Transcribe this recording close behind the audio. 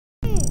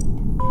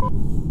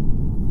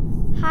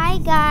Hi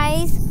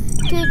guys,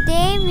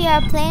 today we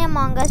are playing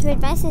Among Us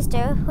with my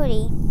sister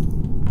Huri.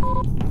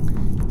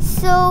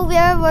 So we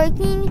are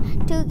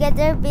working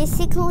together.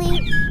 Basically,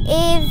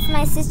 if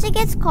my sister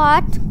gets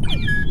caught,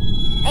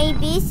 I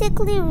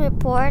basically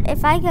report.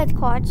 If I get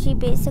caught, she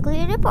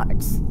basically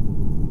reports.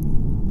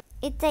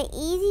 It's an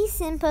easy,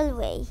 simple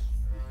way.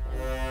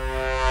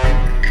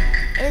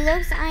 It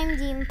looks I'm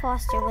the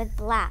imposter with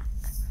black.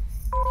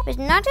 But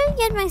not to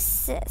get my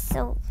sis,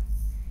 so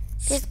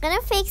she's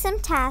gonna fake some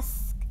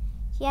tasks.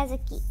 She has a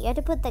key. You have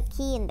to put the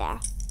key in there.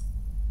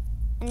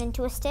 And then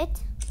twist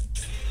it.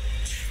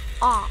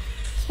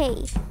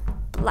 Okay.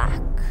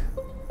 Black.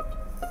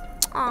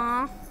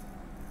 Aw.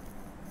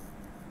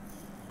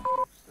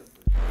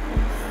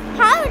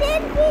 How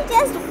did we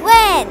just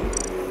win?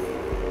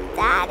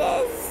 That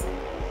is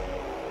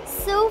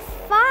so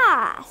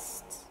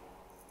fast.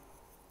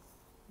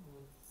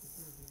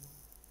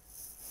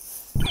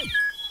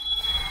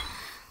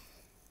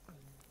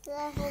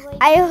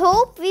 I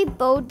hope we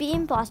both be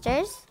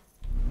imposters.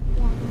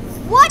 Yeah.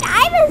 What?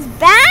 I was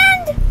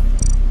banned?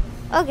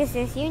 Okay,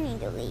 sis, you need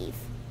to leave.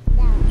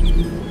 No.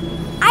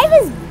 I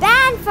was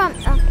banned from...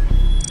 Okay.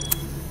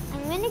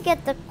 I'm going to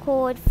get the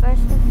code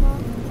first of all.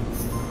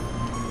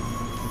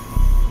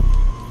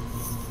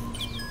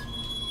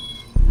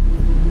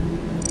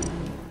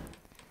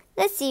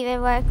 Let's see if it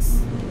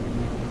works.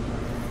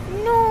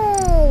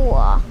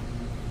 No!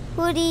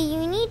 Hoodie,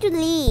 you need to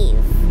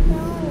leave.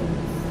 No.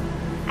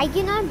 I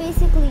cannot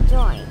basically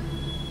join.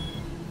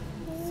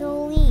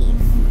 So leave.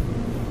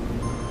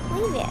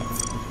 Leave it.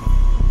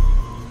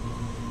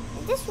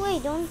 This way,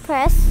 don't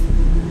press.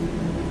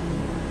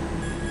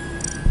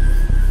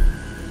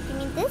 You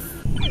mean this?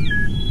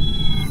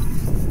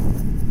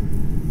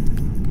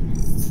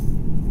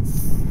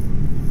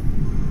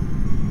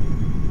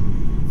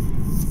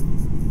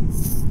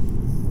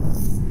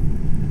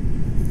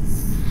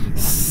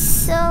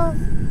 So,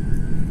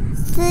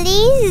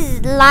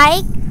 please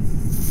like.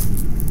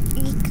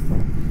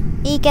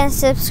 You can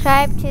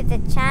subscribe to the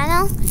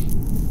channel.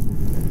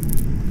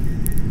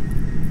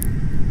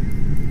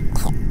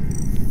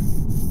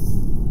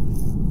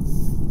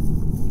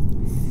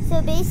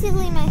 So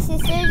basically my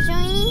sister is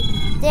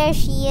joining. There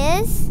she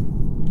is.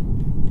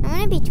 I'm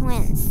gonna be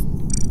twins.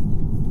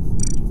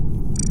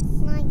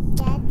 Not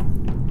yet.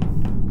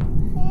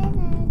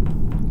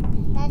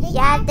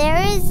 Yeah,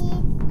 there is.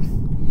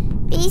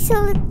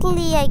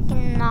 Basically I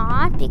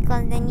cannot,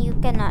 because then you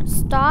cannot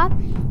stop.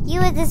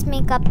 You would just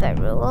make up a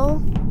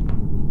rule.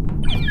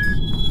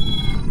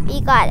 We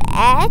got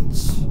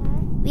Edge.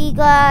 We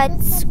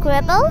got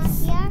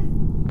Scribbles.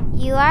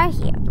 You are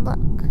here. Look.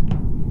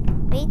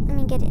 Wait, let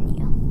me get in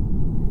you.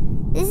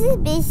 This is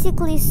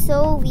basically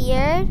so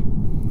weird.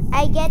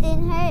 I get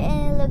in her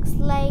and it looks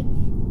like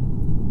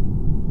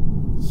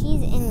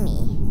she's in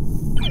me.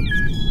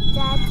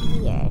 That's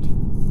weird.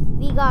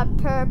 We got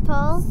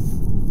Purple.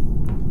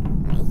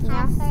 Right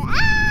here.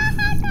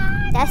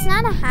 That's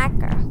not a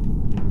hacker.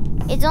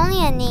 It's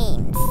only a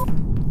name.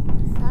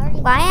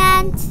 Why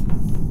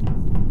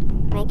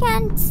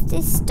can't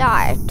they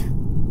start?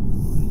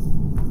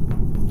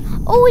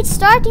 Oh, it's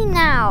starting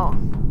now.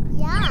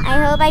 Yeah. I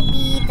hope I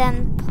beat the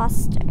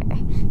imposter.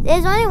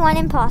 There's only one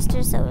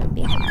imposter, so it'll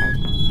be hard.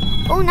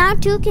 Oh, now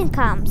two can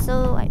come.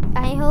 So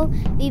I hope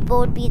we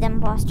both beat the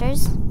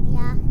imposters.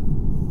 Yeah.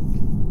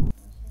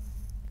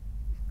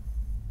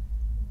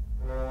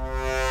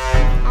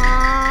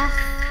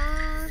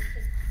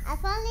 I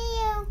follow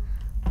you.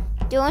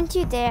 Don't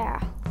you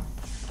dare.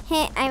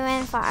 Hey, I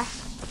went far.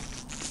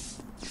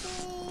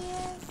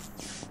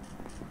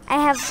 I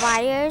have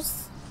wires.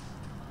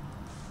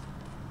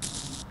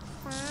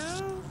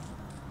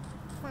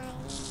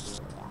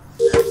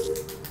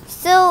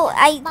 So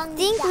I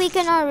think we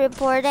cannot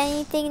report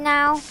anything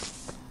now.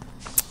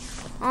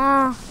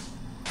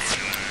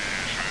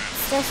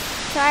 Just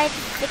try to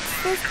fix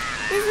this.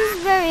 This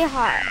is very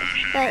hard,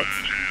 but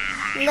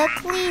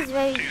luckily it's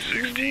very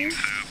easy.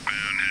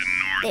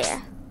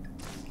 There.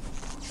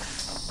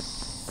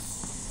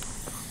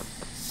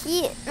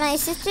 My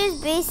sister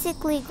is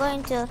basically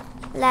going to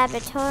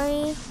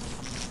laboratory,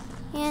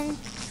 and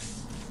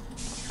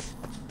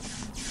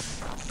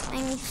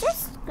I'm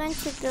just going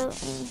to go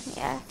in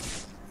here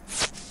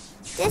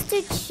just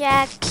to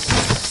check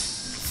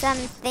some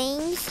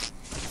things.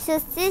 So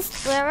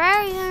sis, where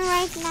are you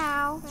right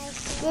now?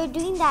 You're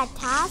doing that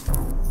task.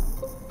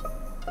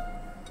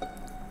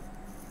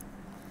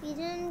 You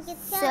didn't get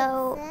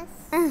So,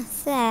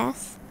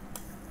 sis.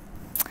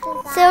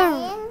 So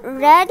So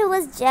Red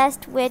was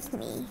just with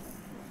me.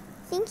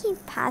 I think he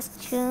passed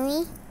through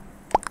me.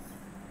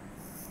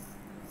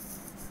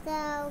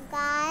 So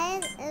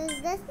guys,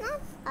 is this not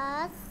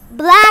us?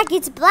 Black,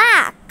 it's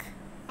black.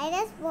 I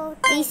just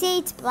voted. They say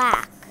it's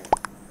black.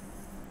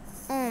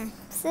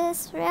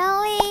 Sis,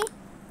 really?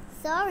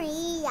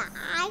 Sorry,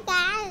 I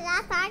got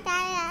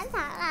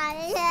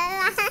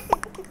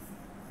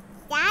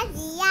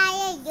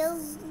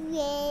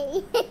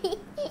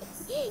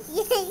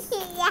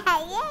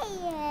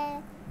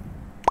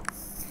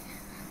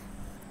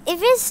if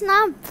it's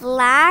not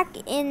black,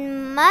 it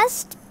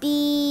must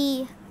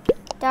be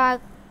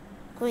dark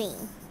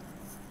green.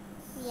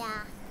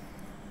 Yeah.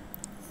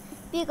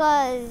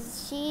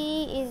 Because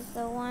she is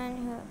the one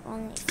who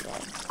only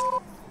said.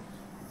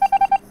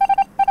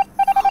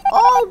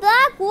 Oh,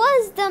 black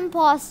was the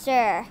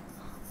imposter.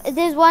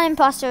 There's one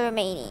imposter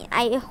remaining.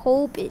 I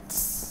hope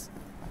it's.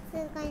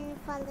 She's going to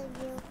follow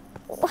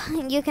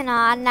you. You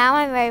cannot. Now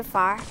I'm very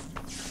far.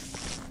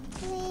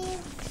 Please.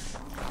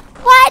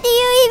 Why do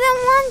you even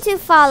want to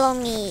follow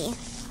me?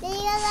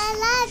 Because I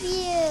love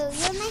you.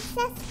 You're my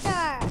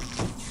sister.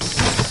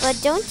 But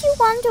don't you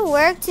want to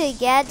work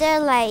together?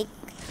 Like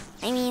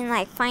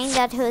find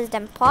out who's the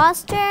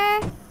imposter?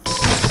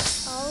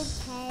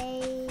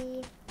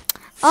 Okay.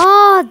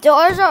 Oh,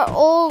 doors are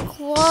all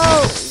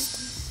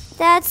closed.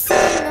 That's so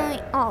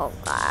annoying. Oh,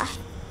 God.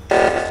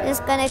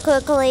 Just gonna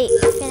quickly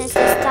finish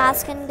this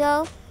task and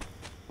go.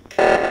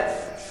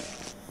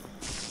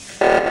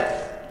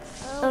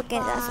 Okay,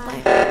 that's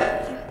fine.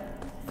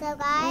 So I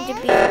guys, need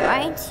to be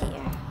right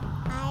here.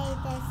 I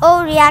just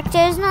Oh,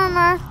 reactors no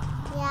more.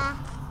 yeah.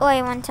 Oh,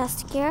 I want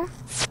test here.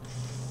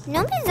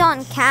 Nobody's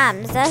on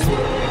cams.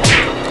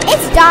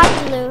 It's dark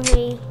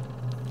blue.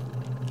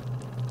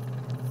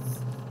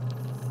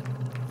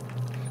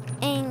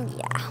 And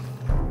yeah.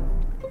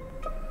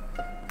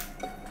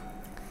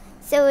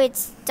 So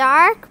it's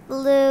dark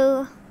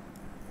blue.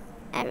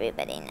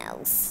 Everybody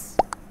knows.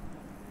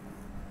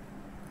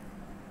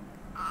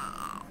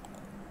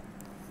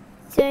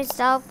 So it's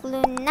dark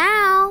blue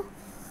now.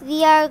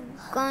 We are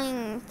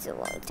going to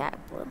vote dark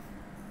blue.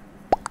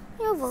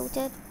 You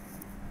voted.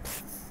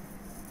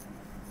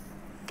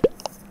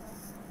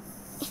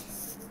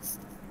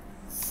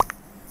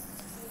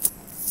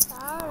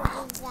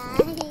 Sorry,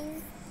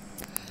 guys.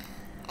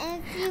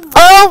 If you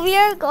Oh, we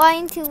are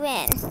going to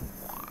win.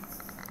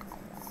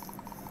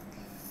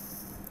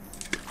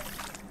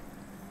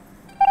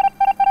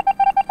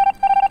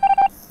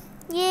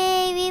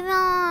 Yay, we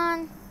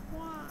won.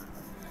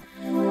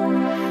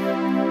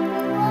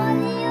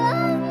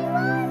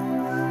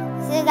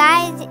 So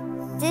guys,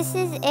 this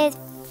is it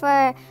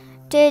for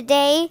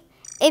today.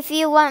 If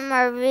you want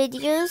more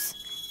videos,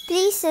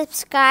 please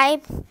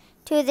subscribe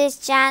to this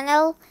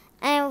channel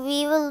and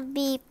we will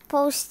be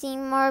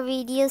posting more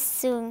videos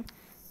soon.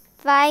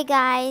 Bye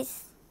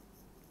guys.